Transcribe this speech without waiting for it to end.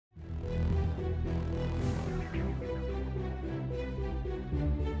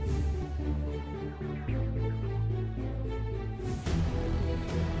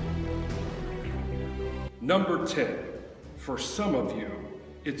Number 10, for some of you,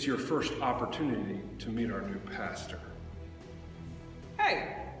 it's your first opportunity to meet our new pastor.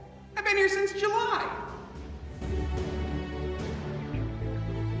 Hey, I've been here since July.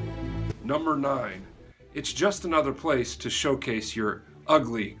 Number 9, it's just another place to showcase your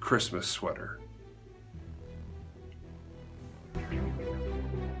ugly Christmas sweater.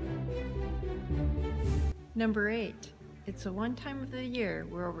 Number 8, it's the one time of the year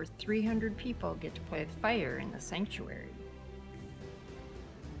where over 300 people get to play with fire in the sanctuary.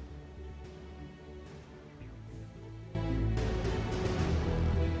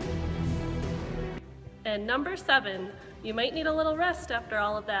 And number 7, you might need a little rest after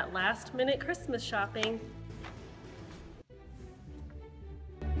all of that last-minute Christmas shopping.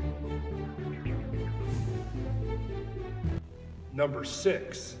 Number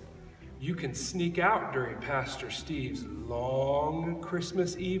 6, you can sneak out during Pastor Steve's long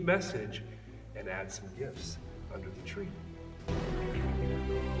Christmas Eve message and add some gifts under the tree.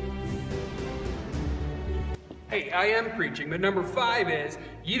 Hey, I am preaching, but number 5 is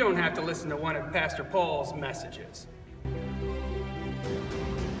you don't have to listen to one of Pastor Paul's messages.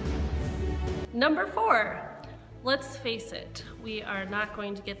 Number 4, let's face it, we are not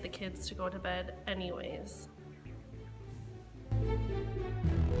going to get the kids to go to bed anyways.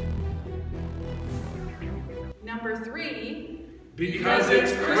 Number 3, because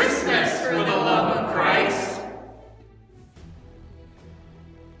it's Christmas for the love of Christ.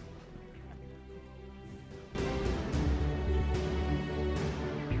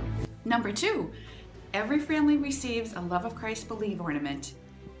 Number 2, every family receives a Love of Christ Believe ornament.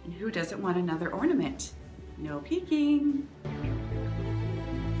 And who doesn't want another ornament? No peeking.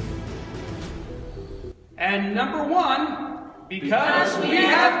 And number 1, because we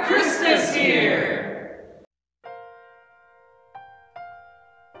have Christmas here.